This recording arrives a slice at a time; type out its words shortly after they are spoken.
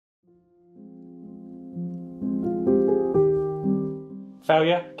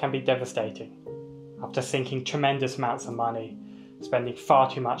Failure can be devastating. After sinking tremendous amounts of money, spending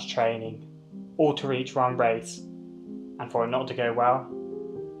far too much training, all to reach one race, and for it not to go well,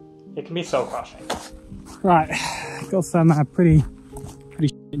 it can be soul crushing. Right, got some pretty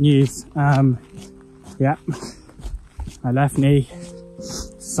shit news. Yeah, my left knee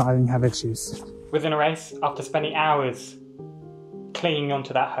deciding to have issues. Within a race, after spending hours clinging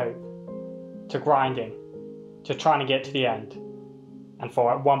onto that hope, to grinding, to trying to get to the end, and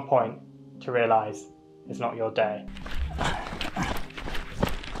for at one point to realise it's not your day.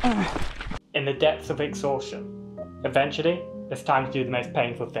 In the depths of exhaustion, eventually it's time to do the most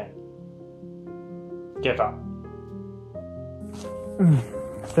painful thing. Give up.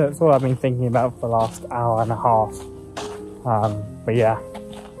 So that's all I've been thinking about for the last hour and a half. But yeah,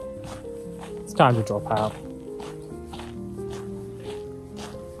 it's time to drop out.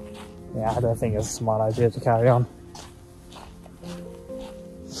 Yeah, I don't think it's a smart idea to carry on.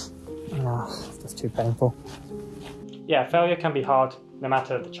 It's just too painful. Yeah, failure can be hard, no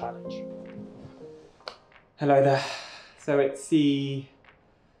matter the challenge. Hello there. So it's the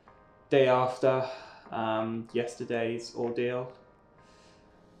day after yesterday's ordeal.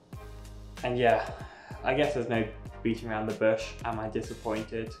 And yeah, I guess there's no beating around the bush. Am I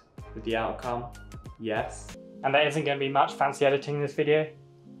disappointed with the outcome? Yes. And there isn't going to be much fancy editing in this video.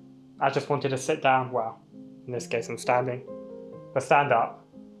 I just wanted to sit down, well, in this case I'm standing, but stand up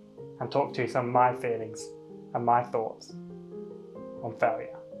and talk to some of my feelings and my thoughts on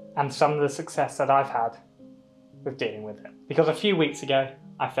failure and some of the success that I've had with dealing with it. Because a few weeks ago,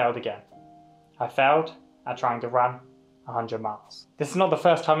 I failed again. I failed at trying to run 100 miles. This is not the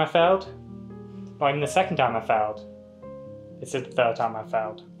first time I failed, not even the second time I failed. This is the third time I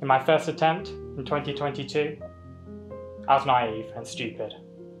failed. In my first attempt in 2022, I was naive and stupid.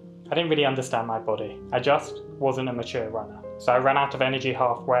 I didn't really understand my body. I just wasn't a mature runner. So I ran out of energy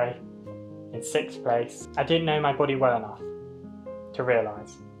halfway, in 6th place. I didn't know my body well enough to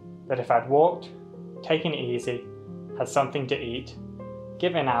realise that if I'd walked, taken it easy, had something to eat,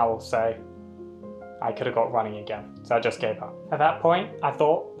 given an hour or so, I could have got running again. So I just gave up. At that point, I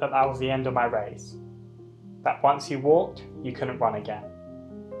thought that that was the end of my race. That once you walked, you couldn't run again.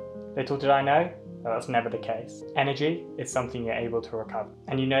 Little did I know, that's never the case. Energy is something you're able to recover.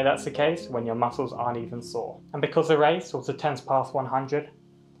 And you know that's the case when your muscles aren't even sore. And because the race was a 10's past 100,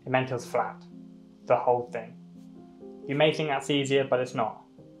 it meant it was flat. The whole thing. You may think that's easier, but it's not.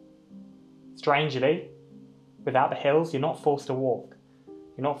 Strangely, without the hills, you're not forced to walk.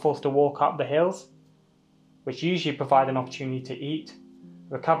 You're not forced to walk up the hills, which usually provide an opportunity to eat,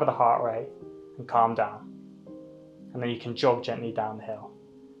 recover the heart rate, and calm down. And then you can jog gently down the hill.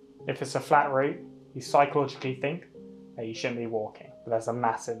 If it's a flat route, you psychologically think that you shouldn't be walking, but that's a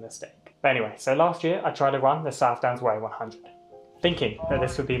massive mistake. But anyway, so last year I tried to run the South Downs Way 100, thinking that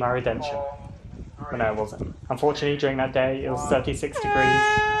this would be my redemption, but no it wasn't. Unfortunately during that day it was 36 degrees,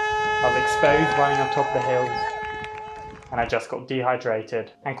 I was exposed running on top of the hills, and I just got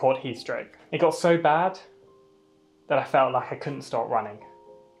dehydrated and caught heat stroke. It got so bad that I felt like I couldn't stop running,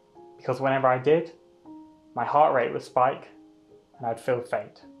 because whenever I did, my heart rate would spike and I'd feel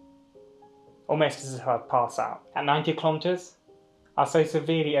faint. Almost as if I'd pass out. At 90 kilometers, I was so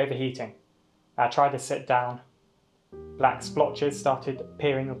severely overheating. I tried to sit down, black splotches started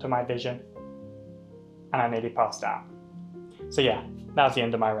appearing onto my vision, and I nearly passed out. So yeah, that was the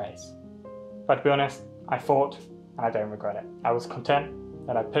end of my race. But to be honest, I fought and I don't regret it. I was content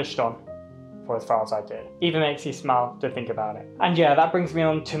that I pushed on for as far as I did. Even makes you smile to think about it. And yeah, that brings me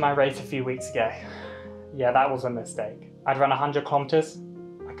on to my race a few weeks ago. Yeah, that was a mistake. I'd run 100 kilometers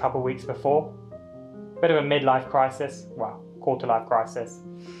a couple weeks before. Bit of a midlife crisis, well, quarter life crisis.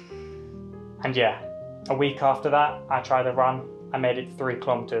 And yeah, a week after that, I tried to run. I made it 3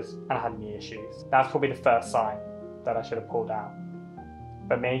 kilometers and I had knee issues. That's probably the first sign that I should have pulled out.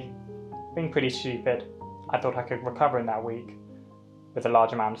 But me, being pretty stupid, I thought I could recover in that week with a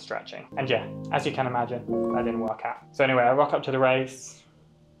large amount of stretching. And yeah, as you can imagine, that didn't work out. So anyway, I rock up to the race,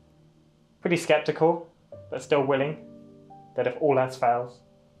 pretty skeptical, but still willing that if all else fails,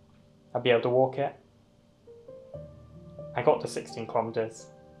 I'd be able to walk it. I got to 16 kilometers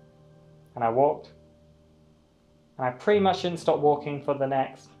and I walked, and I pretty much didn't stop walking for the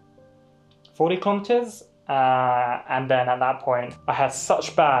next 40 kilometers. And then at that point, I had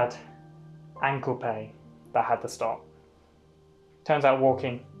such bad ankle pain that I had to stop. Turns out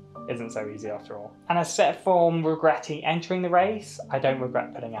walking isn't so easy after all. And aside from regretting entering the race, I don't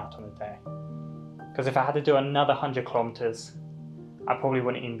regret putting out on the day. Because if I had to do another 100 kilometers, I probably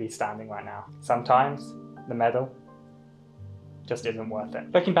wouldn't even be standing right now. Sometimes the medal just isn't worth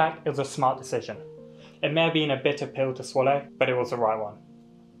it. Looking back, it was a smart decision. It may have been a bitter pill to swallow, but it was the right one,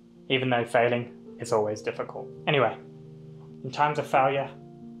 even though failing is always difficult. Anyway, in times of failure,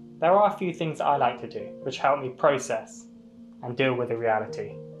 there are a few things that I like to do which help me process and deal with the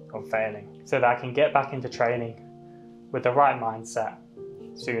reality of failing so that I can get back into training with the right mindset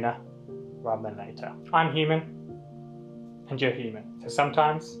sooner rather than later. I'm human and you're human, so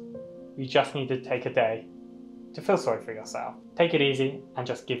sometimes you just need to take a day to feel sorry for yourself. Take it easy and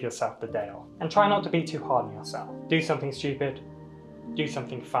just give yourself the day off. And try not to be too hard on yourself. Do something stupid, do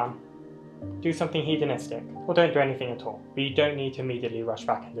something fun, do something hedonistic, or don't do anything at all. But you don't need to immediately rush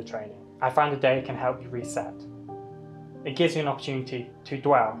back into training. I find a day can help you reset. It gives you an opportunity to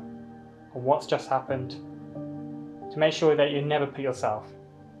dwell on what's just happened, to make sure that you never put yourself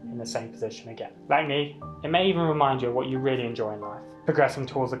in the same position again. Like me, it may even remind you of what you really enjoy in life. Progressing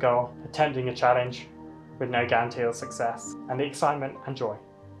towards a goal, attempting a challenge with no guarantee of success, and the excitement and joy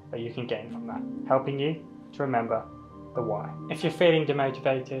that you can gain from that, helping you to remember the why. If you're feeling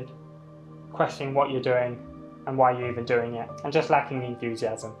demotivated, questioning what you're doing and why you're even doing it, and just lacking the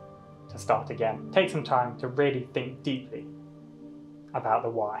enthusiasm to start again, take some time to really think deeply about the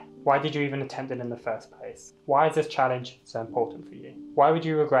why. Why did you even attempt it in the first place? Why is this challenge so important for you? Why would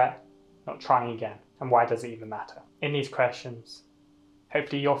you regret not trying again? And why does it even matter? In these questions,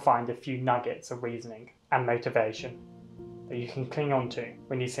 hopefully you'll find a few nuggets of reasoning and motivation that you can cling on to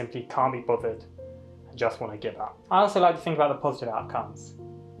when you simply can't be bothered and just want to give up. I also like to think about the positive outcomes.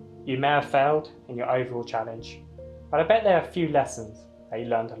 You may have failed in your overall challenge, but I bet there are a few lessons that you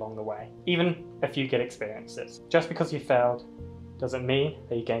learned along the way, even a few good experiences. Just because you failed doesn't mean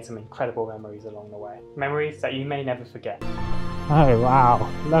that you gained some incredible memories along the way. Memories that you may never forget. Oh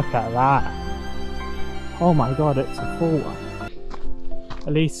wow, look at that. Oh my god, it's a full one.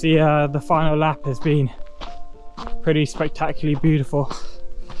 At least the final lap has been pretty spectacularly beautiful.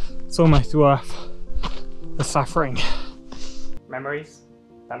 It's almost worth the suffering. Memories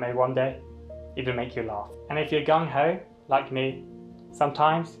that may one day even make you laugh. And if you're gung-ho, like me,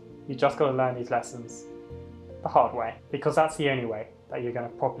 sometimes you just gotta learn these lessons the hard way, because that's the only way that you're gonna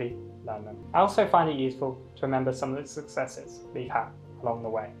properly learn them. I also find it useful to remember some of the successes we've had along the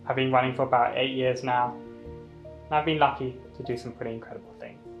way. I've been running for about 8 years now, and I've been lucky to do some pretty incredible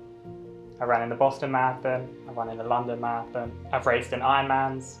things. I ran in the Boston Marathon, I ran in the London Marathon, I've raced in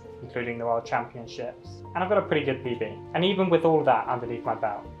Ironmans, including the World Championships, and I've got a pretty good PB. And even with all that underneath my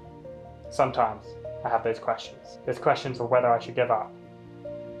belt, sometimes I have those questions. Those questions of whether I should give up,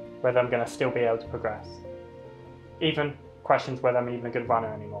 whether I'm going to still be able to progress, even questions whether I'm even a good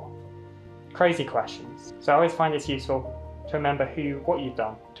runner anymore. Crazy questions. So I always find it's useful to remember what you've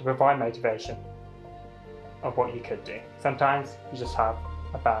done to provide motivation of what you could do. Sometimes you just have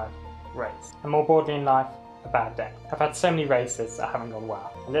a bad race, and more broadly in life, a bad day. I've had so many races that haven't gone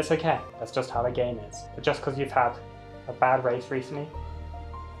well, and it's okay, that's just how the game is. But just because you've had a bad race recently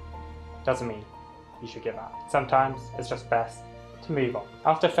doesn't mean you should give up. Sometimes it's just best to move on.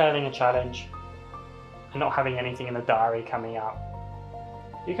 After failing a challenge and not having anything in the diary coming up,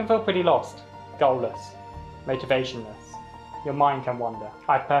 you can feel pretty lost, goalless, motivationless. Your mind can wander.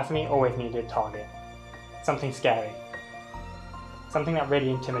 I personally always needed a target, something scary, something that really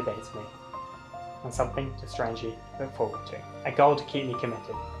intimidates me, and something to strangely look forward to. A goal to keep me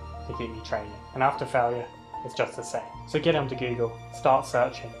committed, to keep me training. And after failure, it's just the same. So get onto Google, start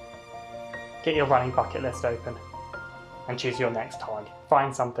searching, get your running bucket list open, and choose your next target.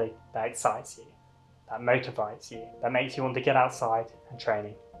 Find something that excites you, that motivates you, that makes you want to get outside and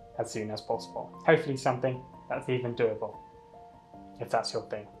training as soon as possible. Hopefully something that's even doable, if that's your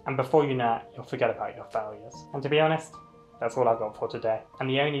thing. And before you know it, you'll forget about your failures. And to be honest, that's all I've got for today. And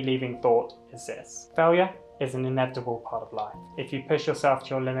the only leaving thought is this: failure is an inevitable part of life. If you push yourself to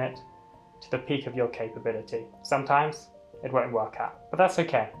your limit, to the peak of your capability, sometimes it won't work out. But that's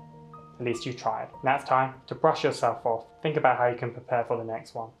okay. At least you tried. Now it's time to brush yourself off. Think about how you can prepare for the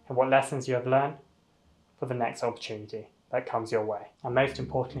next one, and what lessons you have learned for the next opportunity that comes your way. And most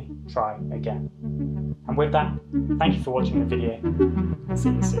importantly, try again. And with that, thank you for watching the video, and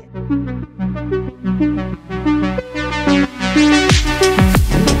see you soon.